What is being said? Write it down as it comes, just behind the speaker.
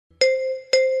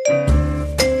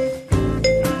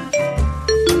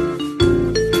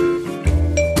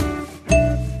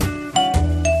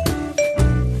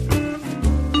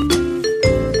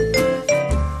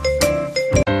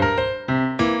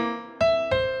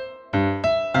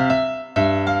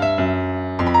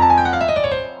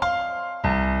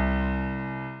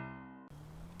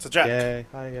Jack. Yeah,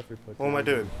 hi everybody. What am I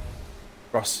doing?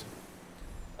 Ross,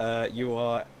 you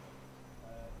are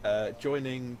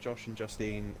joining Josh and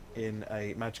Justine in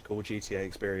a magical GTA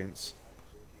experience.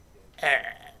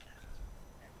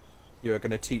 You are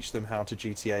going to teach them how to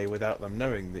GTA without them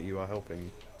knowing that you are helping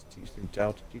to teach them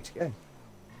how to GTA.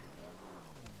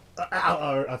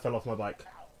 Ow, I fell off my bike.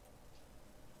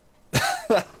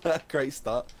 Great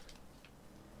start.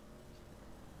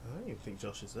 I don't even think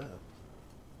Josh is there.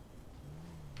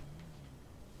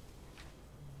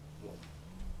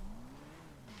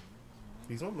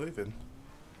 He's not moving.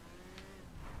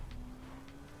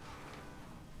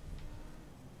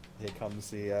 Here comes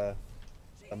the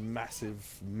a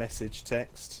massive message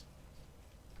text.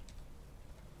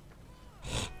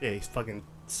 Yeah, he's fucking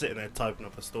sitting there typing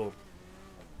up a storm.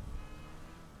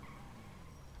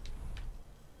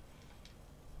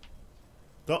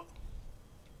 Oh.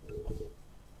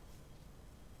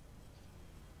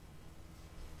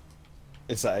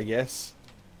 Is that a yes?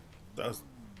 That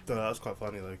was quite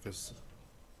funny though, because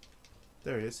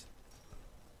there he is.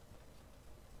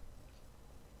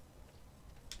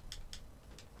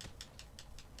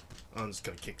 I'm just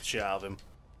gonna kick the shit out of him.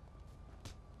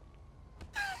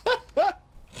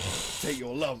 Take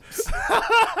your lumps.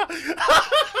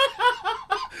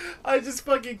 I just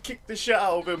fucking kicked the shit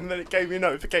out of him, and then it gave me a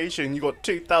notification. You got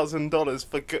 $2,000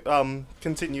 for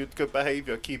continued good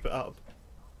behaviour. Keep it up.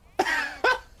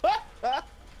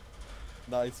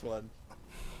 Nice one.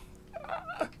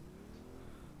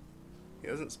 He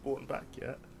hasn't spawned back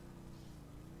yet.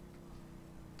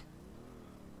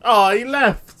 Oh, he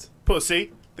left!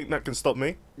 Pussy. Think that can stop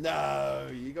me? No,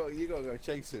 you gotta go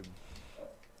chase him.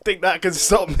 Think that can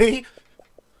stop me?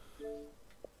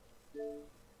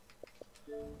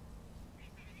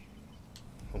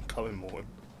 I'm coming, Morton.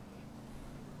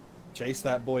 Chase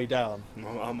that boy down.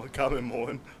 I'm coming,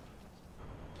 Morton.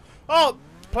 Oh!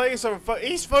 Players are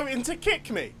he's voting to kick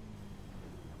me!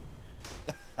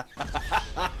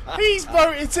 He's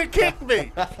voting to kick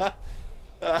me!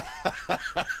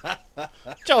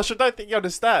 Josh, I don't think you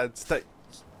understand that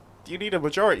you need a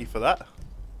majority for that.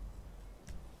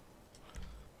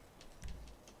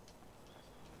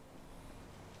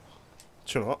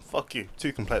 Do you know what? Fuck you.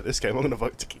 Two can play at this game. I'm gonna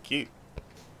vote to kick you.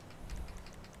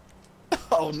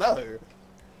 Oh no!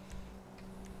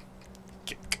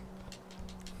 Kick.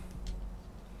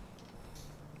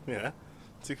 Yeah.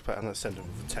 Two can play. I'm gonna send him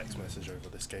a text message over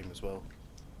this game as well.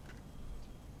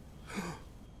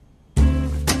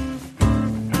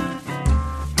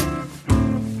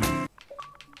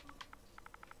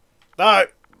 No!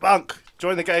 Bunk!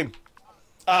 Join the game.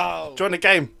 Oh! Join the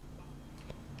game.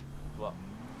 What?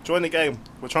 Join the game.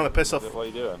 We're trying to piss off. What are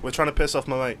you doing? We're trying to piss off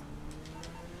my mate.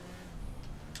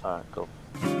 Alright, cool.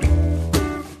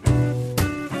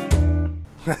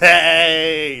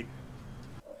 Hey!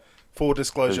 Full Who's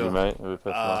disclosure. your mate? Who we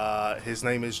pissing off? His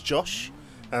name is Josh,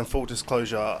 and full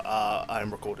disclosure, I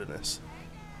am recording this.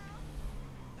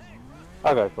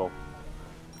 Okay, cool.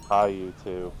 Hi, you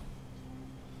two.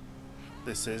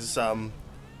 This is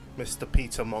Mr.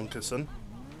 Peter Monkerson.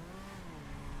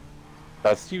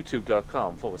 That's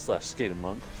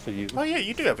youtube.com/skatermonk for you. Oh yeah,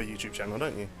 you do have a YouTube channel,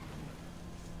 don't you?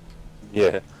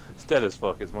 Yeah, it's dead as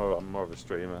fuck. It's more. I'm more of a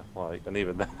streamer, like, and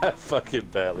even that fucking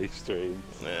barely stream.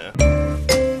 Yeah.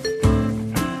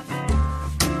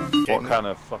 What kind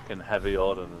of fucking heavy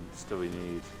ordnance do we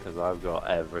need? Because I've got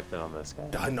everything on this game.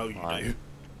 I know you Like, do.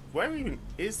 Where even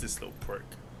is this little prick?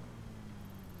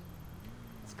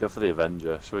 Let's go for the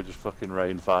Avenger. Should we just fucking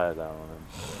rain fire down on him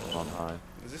on high?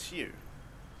 Is this you?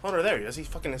 Oh no, there he is. He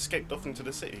fucking escaped off into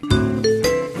the city.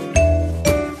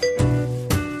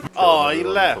 Oh, he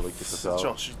left.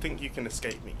 Josh, you think you can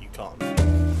escape me? You can't.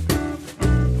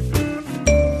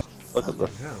 Look at the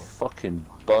hell. fucking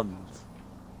buns.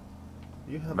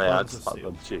 You have May I buns of slap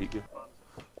steel. them cheeks?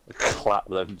 Clap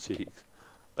them cheeks.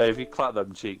 But if you clap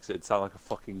them cheeks, it'd sound like a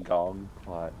fucking gong.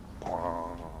 Like,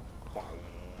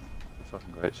 it's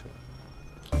fucking great shit.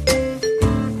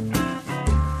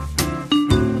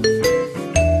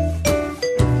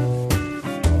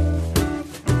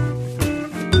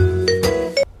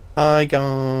 Hi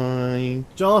guys.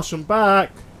 Josh, I'm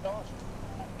back.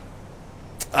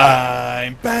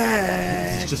 I'm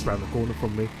back. It's just round the corner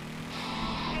from me.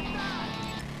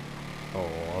 Oh,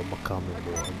 I'm a coming,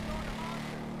 Morton.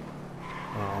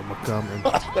 Oh, I'm a coming.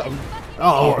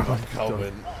 Oh, I'm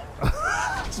coming.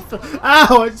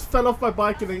 Ow! I just fell off my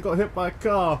bike and then got hit by a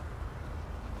car.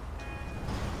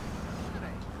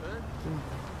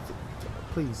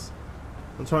 Please.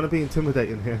 I'm trying to be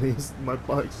intimidating here. My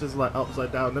bike's just like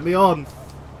upside down. Let me on!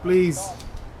 Please!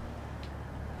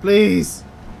 Please!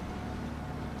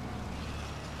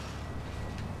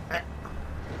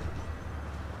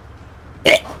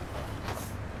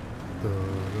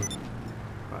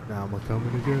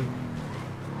 coming again.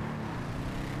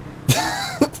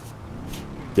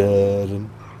 Dun,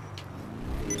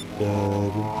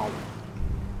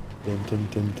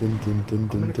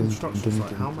 I'm in a construction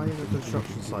site. How am I in a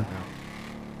construction site now?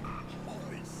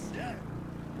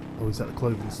 Oh, he's at the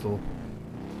clothing store.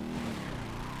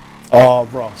 Oh,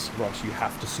 Ross, you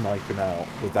have to snipe him out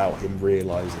without him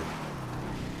realising.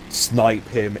 Snipe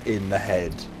him in the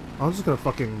head. I'm just gonna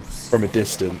fucking... From a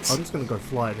distance. I'm just gonna go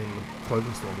flying in the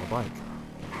clothing store on my bike.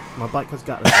 My bike has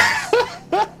got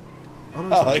guns.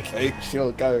 Oh, okay,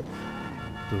 sure, go.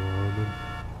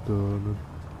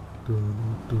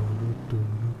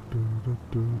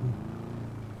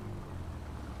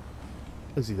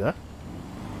 Is he there?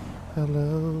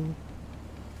 Hello.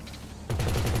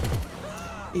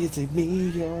 Is it me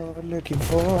you're looking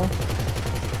for?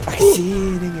 I can see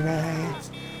it in your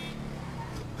eyes.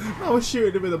 I was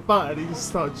shooting him with a butt and he just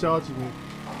started charging me.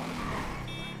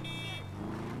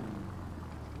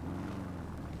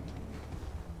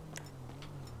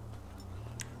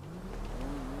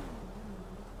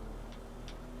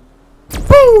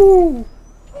 Boo!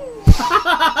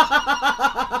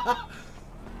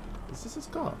 Is this his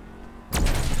car? Get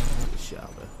the shit out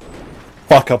of there.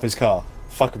 Fuck up his car.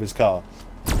 Fuck up his car.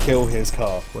 Kill his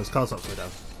car. Well, his car's upside down.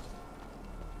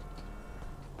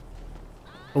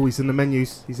 Oh, he's in the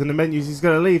menus. He's in the menus. He's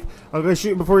gonna leave. I'm gonna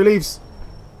shoot him before he leaves.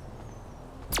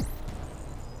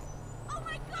 Oh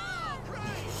my god!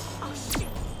 Oh shit!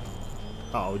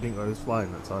 Oh, he didn't go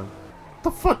flying that time.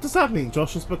 The fuck does that mean?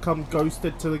 Josh has become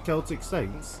ghosted to the Celtic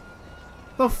Saints?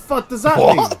 The fuck does that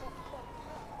mean?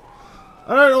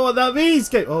 I don't know what that means.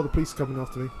 Oh, the police are coming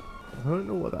after me. I don't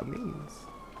know what that means.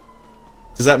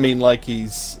 Does that mean like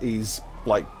he's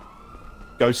like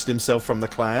ghosted himself from the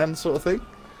clan sort of thing?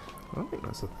 I don't think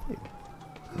that's a thing.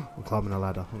 I'm climbing a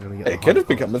ladder. I'm gonna get. It could have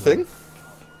become a thing.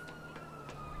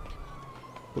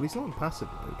 Well, he's not in passive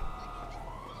mode.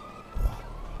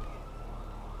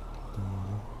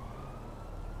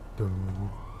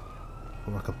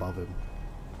 I'm like above him.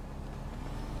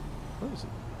 Where is he?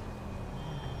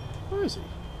 Where is he?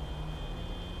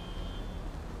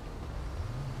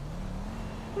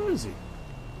 Where is he?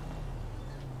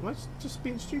 Am I just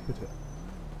being stupid here?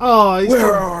 Oh, he's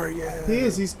Where are you? He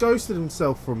is. He's ghosted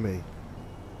himself from me.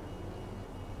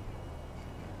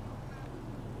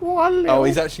 What a little Oh,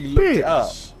 he's actually looked it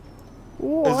up.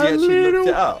 What Has he a actually looked little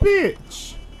it up?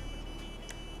 bitch.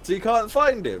 So you can't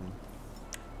find him?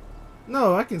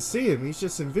 No, I can see him. He's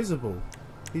just invisible.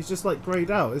 He's just like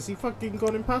greyed out. Has he fucking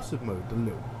gone in passive mode, the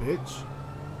little bitch?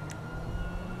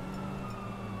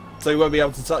 So you won't be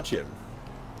able to touch him?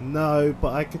 No,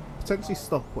 but I could potentially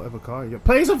stop whatever car you get.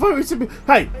 Please a photo to me.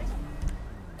 Hey!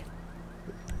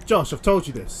 Josh, I've told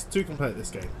you this. Two can play at this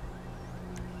game.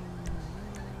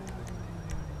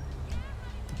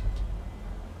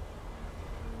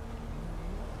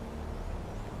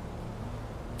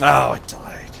 Oh, I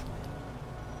died.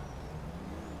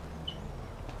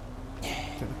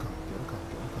 Get in the car, get in the car,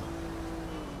 get in the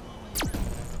car.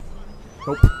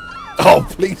 Nope. Oh,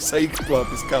 please say you can blow up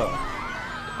his car.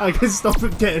 I can stop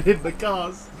him getting in the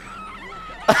cars.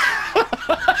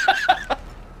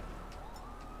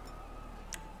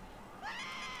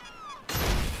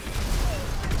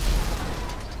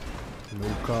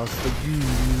 No cars for you.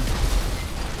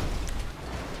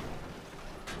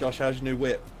 Josh, how's your new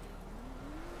whip?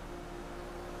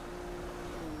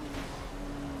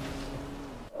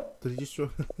 Did he just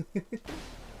throw...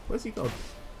 Where's he gone?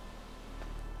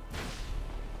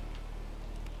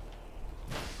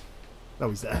 Oh,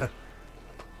 he's there.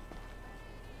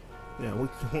 Yeah,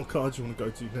 what car do you want to go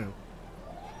to now?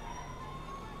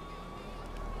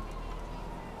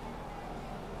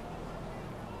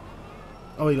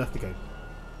 Oh, he left the game.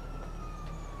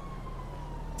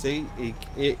 See,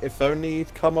 if only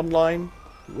he'd come online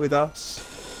with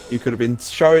us, you could have been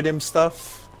showing him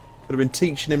stuff, could have been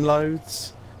teaching him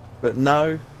loads, but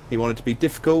no, he wanted to be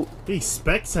difficult. He's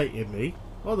spectating me?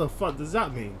 What the fuck does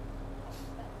that mean?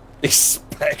 He's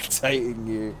spectating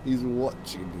you. He's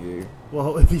watching you.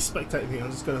 Well, if he's spectating me, I'm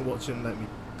just gonna watch him me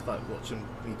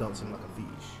dancing like a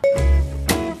fish.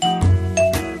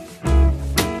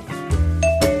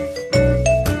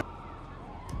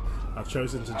 I've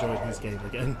chosen to join his game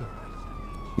again.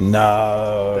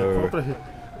 No.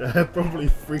 They're probably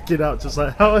freaking out, just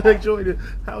like, how are they joining?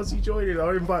 How's he joining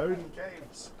our invite only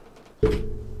games?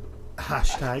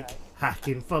 Hashtag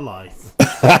hacking for life.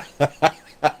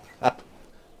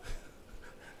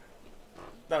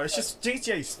 No, it's just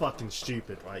GTA's fucking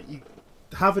stupid, right? You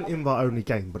have an invite only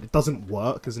game, but it doesn't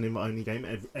work as an invite only game.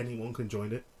 Anyone can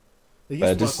join it. It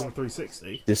used to work on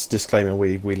 360. This disclaimer: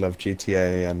 we love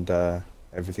GTA, and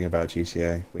everything about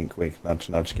GTA. Wink, wink, nudge,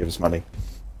 nudge. Give us money.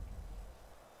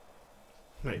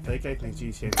 Mate, if they gave me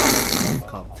GTA,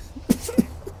 come.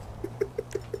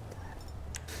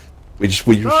 We just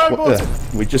want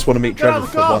to meet Get out Trevor of the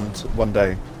for car! one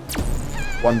day.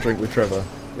 One drink with Trevor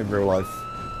in real life.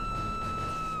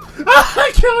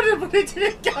 I killed him, but it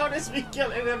didn't count as me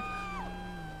killing him.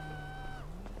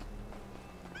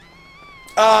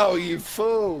 Oh, you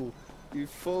fool! You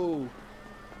fool!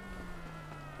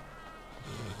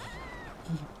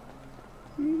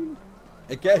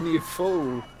 Again, you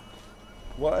fool!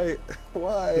 Why?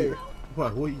 Why?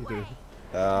 What are you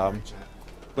doing?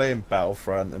 Playing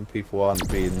Battlefront and people aren't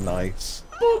being nice.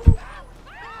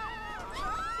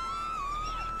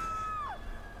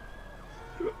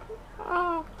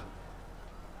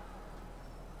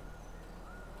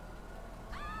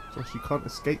 Josh, you can't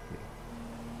escape me.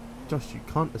 Josh, you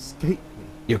can't escape me.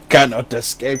 You cannot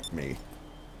escape me.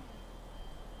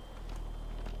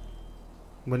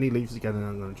 When he leaves again, then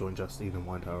I'm going to join Justine and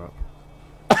wind her up.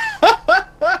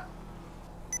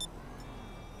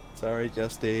 Sorry,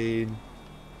 Justine.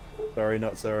 Sorry,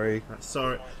 not sorry.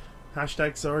 Sorry.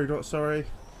 Hashtag sorry, not sorry.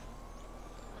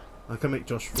 I can make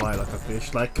Josh fly like a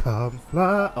fish. Like, come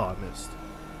fly. Oh, I missed.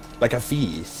 Like a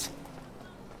fish.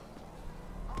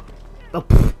 Oh,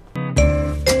 pfft.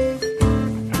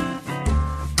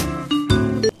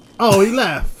 Oh, he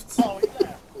left.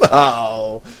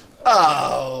 Oh,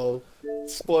 oh,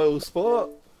 spoil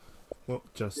sport. Well,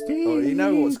 Justine. Oh, you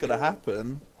know what's gonna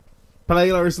happen.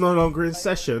 Palela is no longer in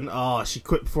session. Ah, she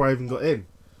quit before I even got in.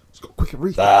 She's got quicker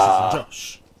reflexes than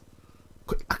Josh.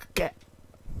 Quick, I could get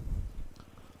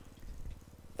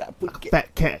That like a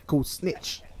fat cat called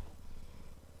Snitch.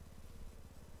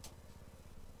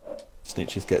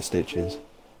 Snitches get stitches.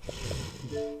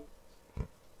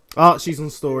 Ah, she's on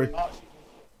story.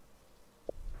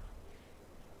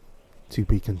 To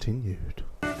be continued.